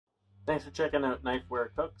Thanks for checking out Knifewear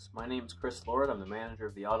Cooks. My name's Chris Lord. I'm the manager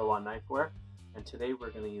of the Ottawa Knifewear, and today we're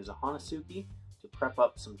going to use a Honesuki to prep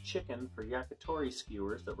up some chicken for Yakitori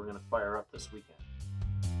skewers that we're going to fire up this weekend.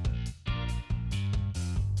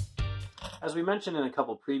 As we mentioned in a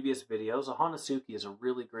couple previous videos, a Honesuki is a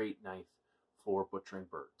really great knife for butchering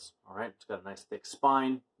birds. Alright, it's got a nice thick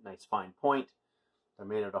spine, nice fine point. They're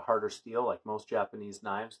made out of harder steel like most Japanese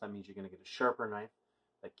knives. That means you're going to get a sharper knife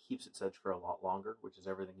that keeps its edge for a lot longer, which is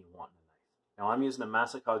everything you want in a knife. Now I'm using a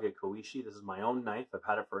Masakage Koishi. This is my own knife. I've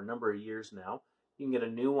had it for a number of years now. You can get a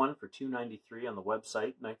new one for $2.93 on the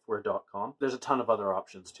website, knifewear.com. There's a ton of other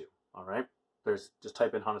options too, alright? Just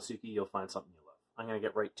type in Honesuki, you'll find something you love. I'm going to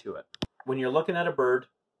get right to it. When you're looking at a bird,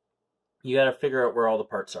 you got to figure out where all the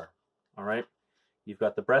parts are, alright? You've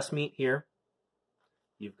got the breast meat here.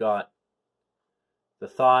 You've got the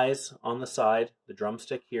thighs on the side, the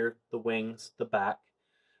drumstick here, the wings, the back.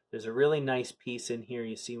 There's a really nice piece in here.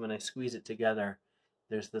 You see when I squeeze it together,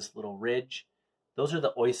 there's this little ridge. Those are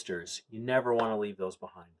the oysters. You never want to leave those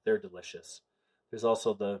behind. They're delicious. There's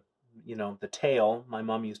also the tail. My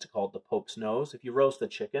mom used to call it the Pope's nose. If you roast the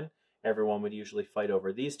chicken, everyone would usually fight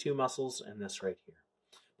over these two muscles and this right here.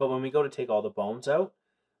 But when we go to take all the bones out,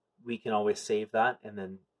 we can always save that and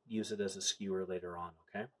then use it as a skewer later on,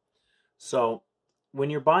 okay? So when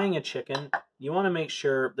you're buying a chicken, you want to make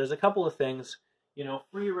sure there's a couple of things.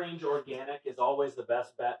 Free-range organic is always the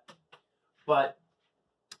best bet. But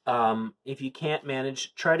if you can't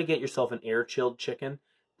manage, try to get yourself an air-chilled chicken.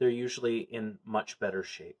 They're usually in much better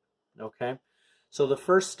shape, okay? So the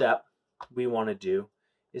first step we want to do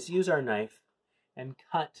is use our knife and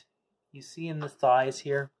cut. You see in the thighs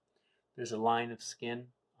here, there's a line of skin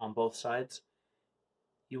on both sides.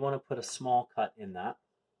 You want to put a small cut in that.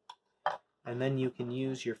 And then you can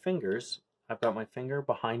use your fingers. I've got my finger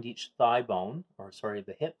behind each thigh bone, or sorry,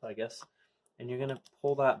 the hip, I guess. And you're going to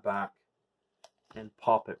pull that back and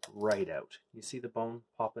pop it right out. You see the bone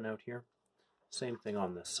popping out here? Same thing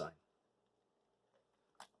on this side.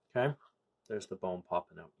 Okay? There's the bone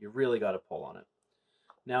popping out. You really got to pull on it.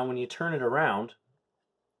 Now when you turn it around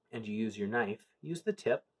and you use your knife, use the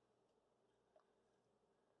tip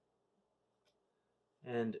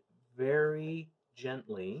and very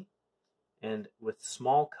gently and with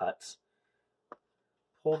small cuts,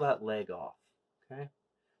 pull that leg off, okay?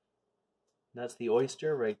 That's the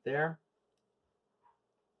oyster right there.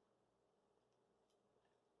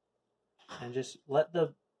 And just let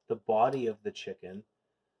the body of the chicken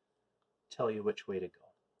tell you which way to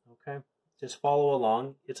go, okay? Just follow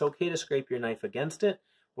along. It's okay to scrape your knife against it,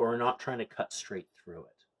 but we're not trying to cut straight through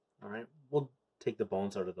it, all right? We'll take the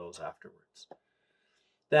bones out of those afterwards.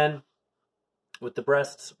 Then, with the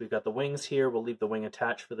breasts, we've got the wings here. We'll leave the wing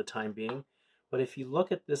attached for the time being. But if you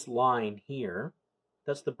look at this line here,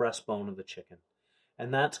 that's the breastbone of the chicken.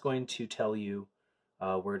 And that's going to tell you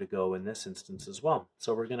where to go in this instance as well.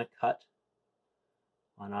 So we're going to cut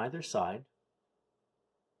on either side,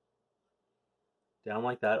 down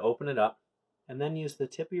like that, open it up, and then use the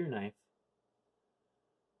tip of your knife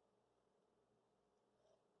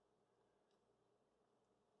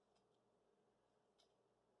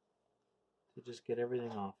to just get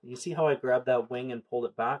everything off. You see how I grabbed that wing and pulled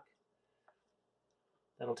it back?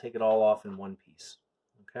 That'll take it all off in one piece,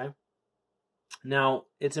 okay? Now,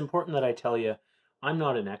 it's important that I tell you, I'm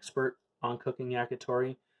not an expert on cooking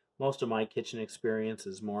yakitori. Most of my kitchen experience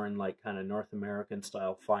is more in like kind of North American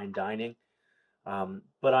style fine dining.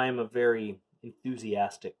 But I am a very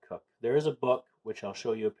enthusiastic cook. There is a book, which I'll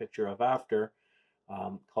show you a picture of after,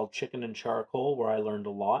 called Chicken and Charcoal, where I learned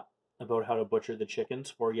a lot about how to butcher the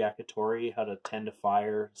chickens for yakitori, how to tend to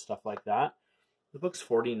fire, stuff like that. The book's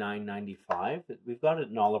 $49.95. We've got it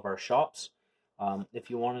in all of our shops. If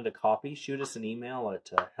you wanted a copy, shoot us an email at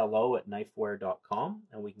hello@knifewear.com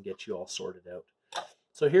and we can get you all sorted out.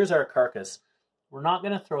 So here's our carcass. We're not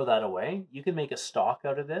going to throw that away. You can make a stock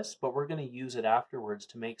out of this, but we're going to use it afterwards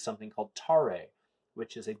to make something called tare,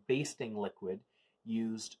 which is a basting liquid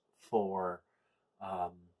used for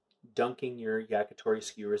dunking your yakitori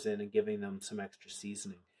skewers in and giving them some extra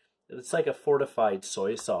seasoning. It's like a fortified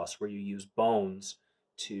soy sauce where you use bones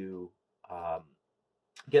to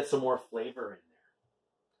get some more flavor in there.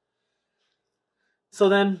 So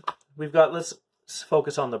then we've got, let's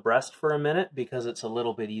focus on the breast for a minute because it's a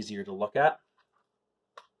little bit easier to look at.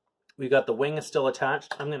 We've got the wing is still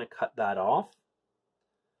attached. I'm going to cut that off.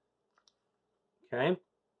 Okay.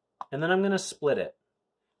 And then I'm going to split it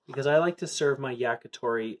because I like to serve my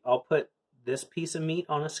yakitori. I'll put this piece of meat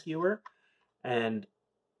on a skewer and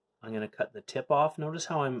I'm going to cut the tip off. Notice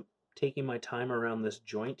how I'm taking my time around this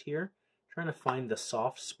joint here, trying to find the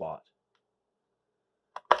soft spot.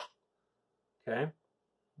 Okay,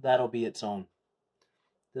 that'll be its own.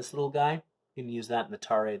 This little guy, you can use that in the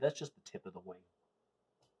tare. That's just the tip of the wing.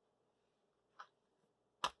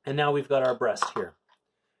 And now we've got our breast here.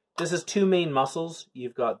 This is two main muscles.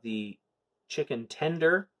 You've got the chicken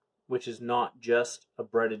tender, which is not just a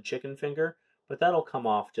breaded chicken finger, but that'll come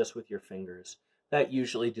off just with your fingers. That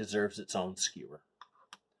usually deserves its own skewer.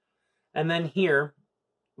 And then here,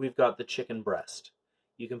 we've got the chicken breast.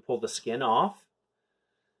 You can pull the skin off.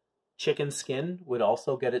 Chicken skin would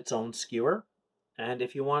also get its own skewer. And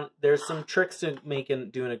if you want, there's some tricks to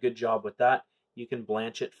doing a good job with that. You can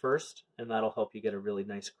blanch it first, and that'll help you get a really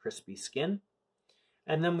nice crispy skin.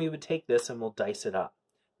 And then we would take this and we'll dice it up.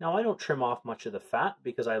 Now, I don't trim off much of the fat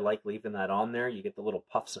because I like leaving that on there. You get the little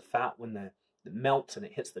puffs of fat when it melts and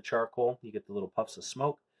it hits the charcoal. You get the little puffs of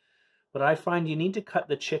smoke. But I find you need to cut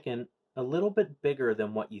the chicken a little bit bigger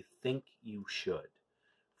than what you think you should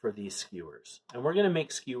for these skewers. And we're going to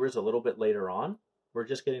make skewers a little bit later on. We're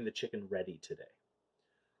just getting the chicken ready today.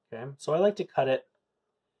 Okay, so I like to cut it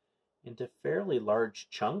into fairly large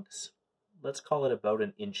chunks. Let's call it about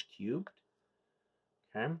 1 inch cubed.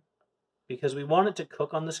 Okay, because we want it to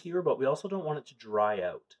cook on the skewer, but we also don't want it to dry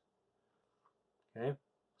out. Okay,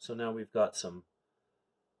 so now we've got some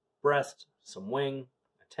breast, some wing,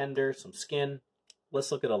 a tender, some skin.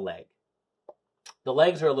 Let's look at a leg. The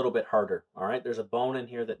legs are a little bit harder, all right? There's a bone in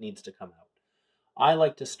here that needs to come out. I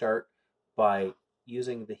like to start by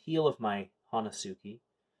using the heel of my Honesuki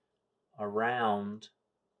around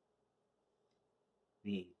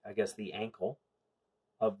the ankle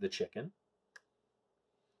of the chicken.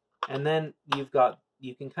 And then you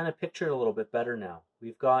can kind of picture it a little bit better now.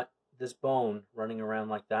 We've got this bone running around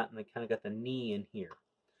like that, and they kind of got the knee in here.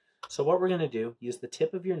 So what we're going to do, use the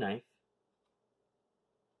tip of your knife.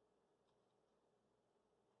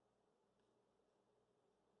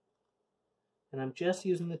 And I'm just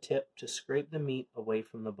using the tip to scrape the meat away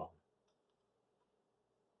from the bone.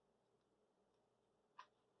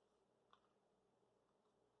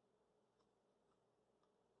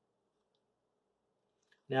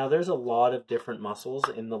 Now, there's a lot of different muscles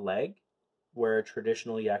in the leg where a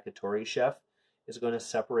traditional yakitori chef is going to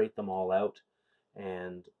separate them all out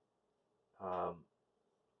and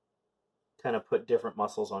kind of put different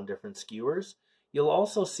muscles on different skewers. You'll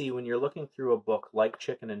also see when you're looking through a book like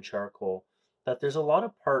Chicken and Charcoal that there's a lot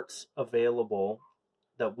of parts available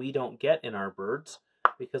that we don't get in our birds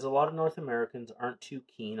because a lot of North Americans aren't too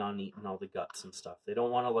keen on eating all the guts and stuff. They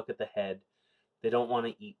don't want to look at the head. They don't want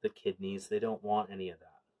to eat the kidneys. They don't want any of that.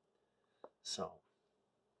 So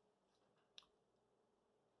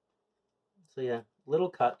yeah, little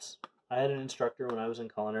cuts. I had an instructor when I was in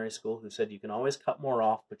culinary school who said you can always cut more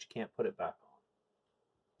off, but you can't put it back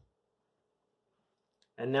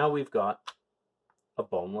on. And now we've got a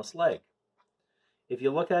boneless leg. If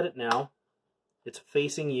you look at it now, it's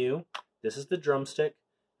facing you. This is the drumstick,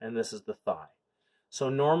 and this is the thigh. So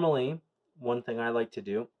normally, one thing I like to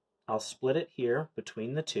do, I'll split it here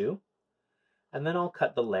between the two, and then I'll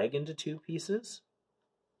cut the leg into 2 pieces,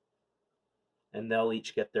 and they'll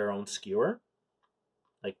each get their own skewer,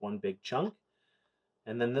 like one big chunk.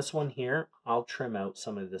 And then this one here, I'll trim out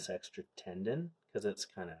some of this extra tendon because it's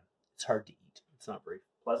hard to eat. It's not very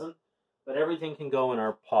pleasant, but everything can go in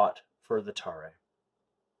our pot for the tare.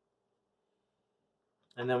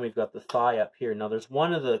 And then we've got the thigh up here. Now there's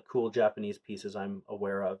one of the cool Japanese pieces I'm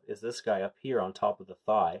aware of is this guy up here on top of the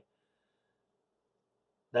thigh.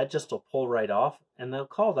 That just will pull right off, and they'll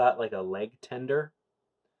call that like a leg tender.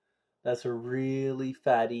 That's a really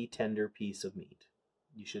fatty, tender piece of meat.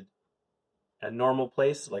 A normal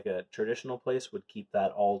place, like a traditional place, would keep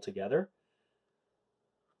that all together.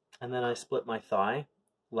 And then I split my thigh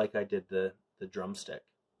like I did the drumstick.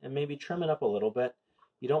 And maybe trim it up a little bit.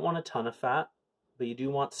 You don't want a ton of fat, but you do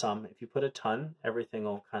want some. If you put a ton, everything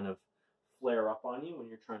will kind of flare up on you when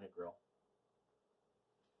you're trying to grill.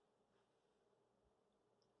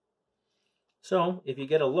 So, if you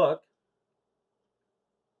get a look,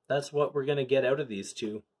 that's what we're going to get out of these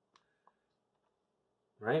two.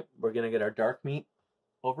 Right? We're going to get our dark meat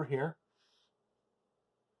over here.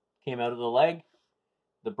 Came out of the leg.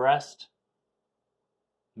 The breast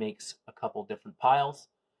makes a couple different piles.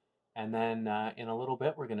 And then in a little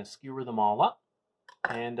bit, we're going to skewer them all up.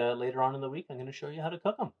 And later on in the week, I'm going to show you how to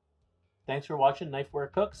cook them. Thanks for watching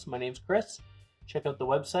Knifewear Cooks. My name's Chris. Check out the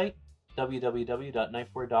website,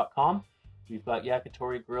 www.knifewear.com. We've got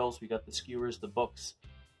yakitori grills, we got the skewers, the books,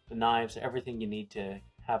 the knives, everything you need to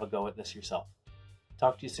have a go at this yourself.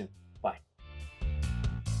 Talk to you soon.